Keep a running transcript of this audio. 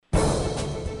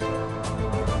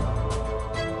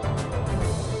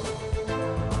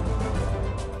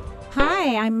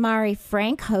Hi, I'm Mari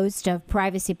Frank, host of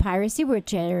Privacy Piracy,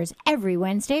 which airs every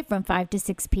Wednesday from 5 to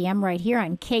 6 p.m. right here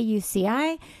on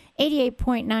KUCI,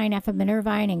 88.9 FM in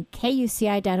Irvine, and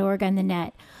KUCI.org on the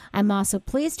net. I'm also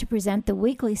pleased to present the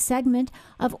weekly segment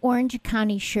of Orange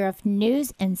County Sheriff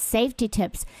News and Safety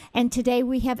Tips. And today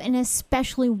we have an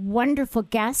especially wonderful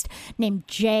guest named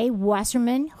Jay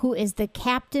Wasserman, who is the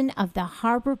captain of the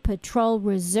Harbor Patrol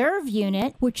Reserve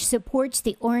Unit, which supports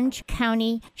the Orange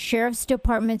County Sheriff's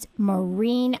Department's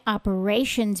Marine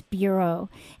Operations Bureau.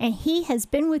 And he has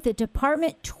been with the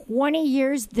department 20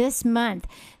 years this month.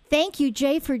 Thank you,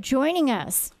 Jay, for joining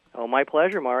us. Oh, my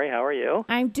pleasure, Mari. How are you?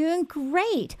 I'm doing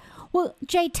great. Well,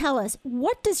 Jay, tell us,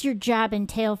 what does your job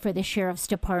entail for the Sheriff's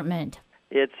Department?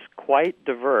 It's quite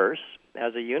diverse.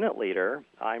 As a unit leader,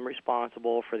 I'm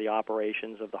responsible for the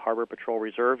operations of the Harbor Patrol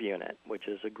Reserve Unit, which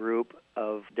is a group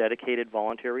of dedicated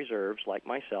volunteer reserves like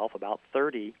myself, about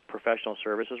 30 professional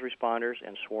services responders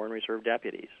and sworn reserve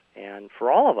deputies. And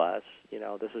for all of us,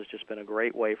 this has just been a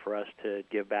great way for us to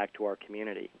give back to our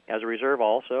community. As a reserve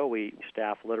also, we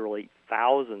staff literally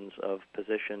thousands of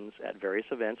positions at various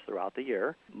events throughout the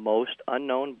year, most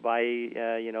unknown by,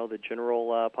 the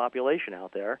general population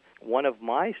out there. One of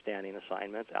my standing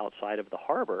assignments outside of the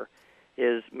harbor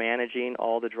is managing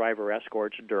all the driver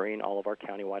escorts during all of our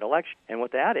countywide elections. And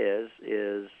what that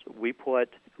is we put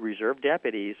reserve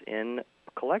deputies in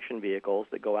collection vehicles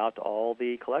that go out to all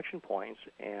the collection points,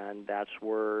 and that's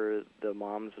where the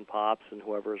moms and pops and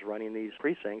whoever is running these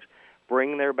precincts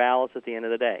bring their ballots at the end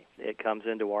of the day. It comes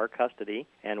into our custody,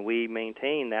 and we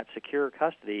maintain that secure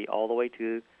custody all the way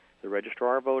to the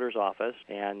Registrar of Voters' office,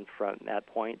 and from that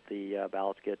point, the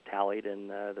ballots get tallied and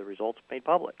the results made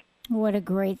public. What a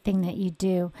great thing that you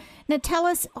do. Now tell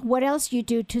us what else you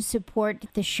do to support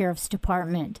the Sheriff's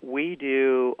Department. We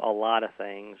do a lot of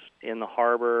things. In the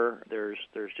harbor, there's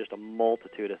just a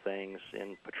multitude of things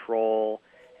in patrol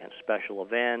and special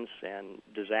events and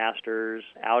disasters.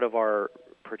 Out of our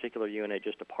particular unit,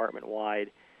 just department-wide,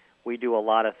 we do a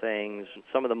lot of things.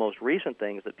 Some of the most recent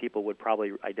things that people would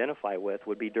probably identify with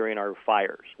would be during our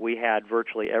fires. We had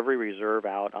virtually every reserve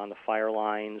out on the fire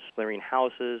lines, clearing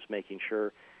houses, making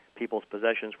sure people's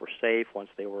possessions were safe once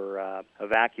they were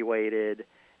evacuated,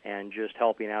 and just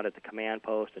helping out at the command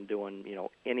post and doing,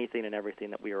 anything and everything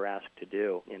that we were asked to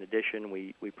do. In addition,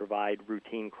 we provide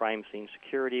routine crime scene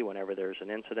security whenever there's an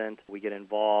incident. We get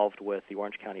involved with the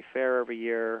Orange County Fair every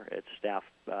year. It's staffed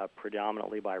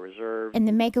predominantly by reserve. And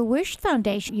the Make-A-Wish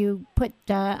Foundation, you put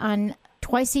on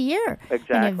twice a year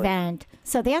an event.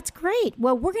 So that's great.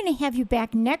 Well, we're going to have you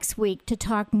back next week to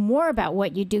talk more about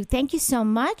what you do. Thank you so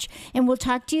much, and we'll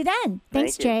talk to you then.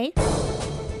 Thanks, Jay.